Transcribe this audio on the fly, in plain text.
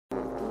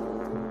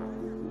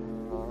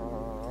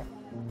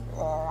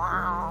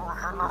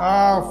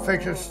I'll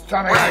fix his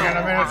stomachache in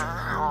a minute.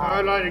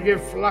 I'd like to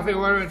give Fluffy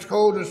what it's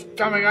called a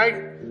stomachache.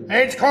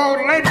 It's called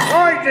lead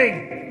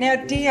poisoning! Now,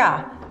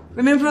 dear,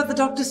 remember what the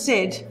doctor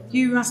said.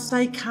 You must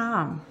stay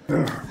calm.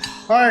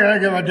 I don't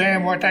give a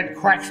damn what that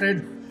quack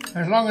said.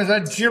 As long as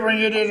that gibbering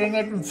idiot and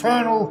that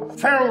infernal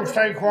Ferrell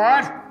stay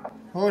quiet.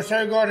 Or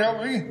so God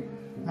help me.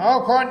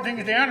 I'll quieten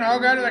things down, I'll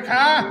go to the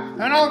car,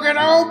 and I'll get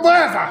old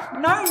Bertha.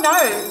 No,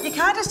 you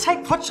can't just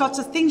take pot shots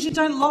of things you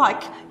don't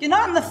like. You're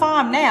not on the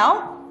farm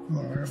now.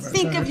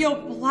 Think of your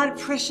blood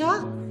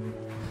pressure.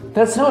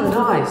 That's not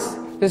nice.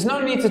 There's no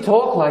need to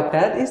talk like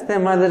that, is there,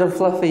 my little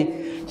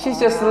Fluffy? She's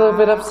just a little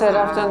bit upset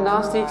after a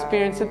nasty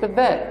experience at the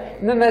vet.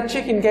 And then that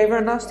chicken gave her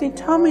a nasty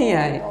tummy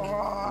ache.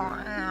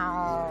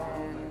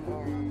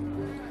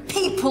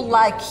 People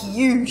like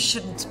you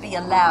shouldn't be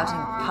allowed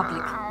in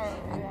public.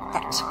 And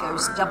that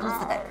goes double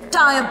for that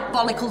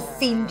diabolical,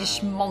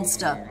 fiendish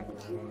monster.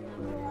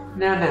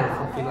 Now,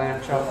 Fluffy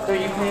Lamb Chop,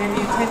 don't you pay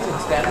any attention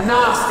to that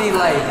nasty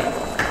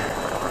lady?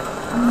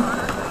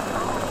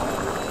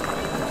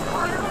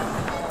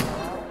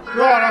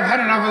 Right, I've had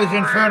enough of this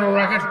infernal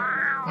racket.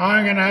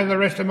 I'm going to have the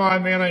rest of my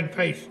meal in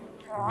peace.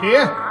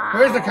 Dear,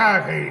 where's the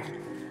car keys?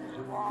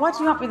 What do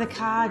you want with the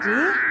car,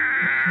 dear?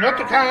 Not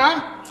the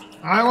car.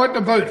 I want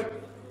the boot.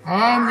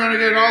 I'm going to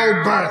get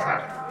old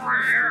Bertha.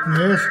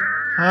 Yes,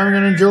 I'm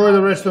going to enjoy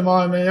the rest of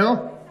my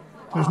meal.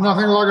 There's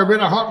nothing like a bit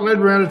of hot lead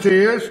round its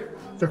ears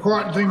to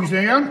quieten things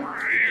down.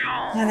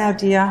 Now,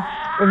 dear,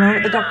 remember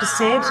what the doctor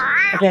said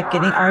about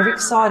getting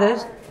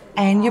overexcited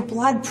and your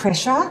blood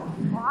pressure?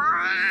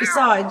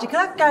 Besides, you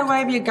cannot go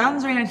waving your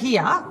guns around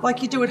here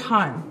like you do at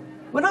home.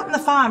 We're not on the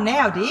farm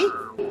now, dear.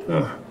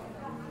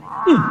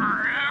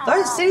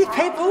 Those city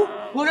people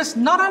will just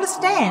not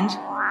understand.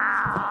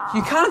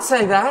 You can't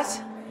say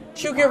that.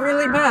 She'll get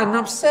really mad and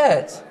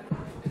upset.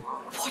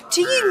 What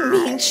do you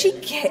mean she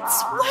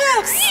gets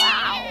worse?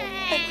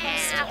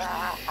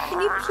 Can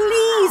you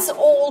please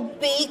all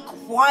be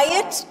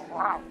quiet?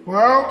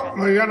 Well,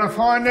 we're going to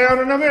find out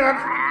in a minute.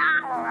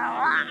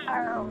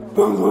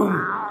 Boom,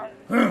 boom.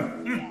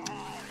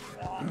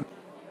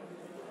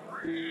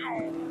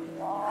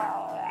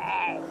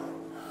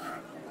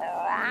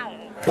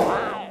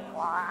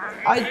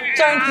 I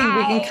don't think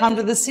we can come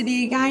to the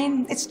city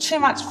again. It's too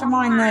much for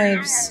my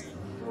nerves.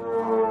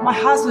 My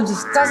husband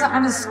just doesn't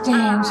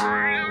understand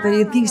that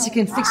he thinks he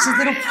can fix his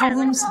little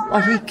problems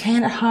like he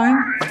can at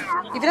home.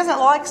 If he doesn't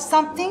like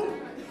something,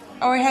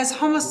 or he has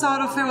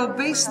homicidal feral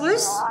beast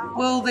loose,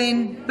 well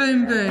then,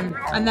 boom, boom,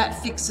 and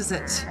that fixes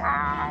it.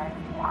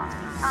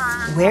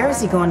 Where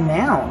has he gone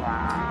now?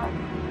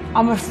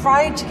 I'm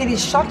afraid to get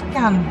his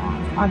shotgun,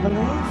 I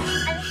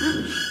believe.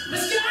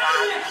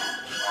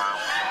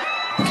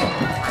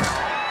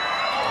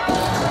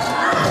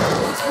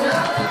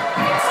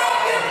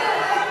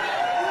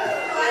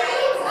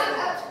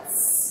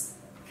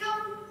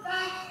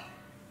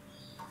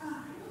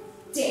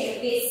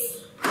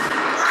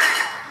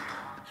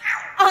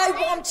 I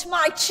want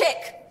my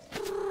check.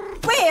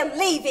 We're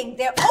leaving.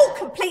 They're all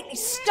completely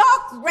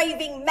stark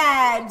raving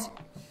mad.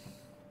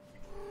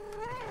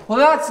 Well,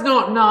 that's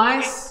not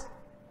nice.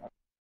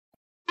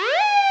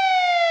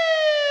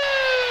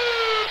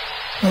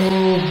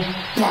 Oh,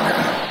 bugger.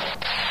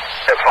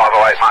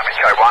 508 Miami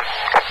Code 1.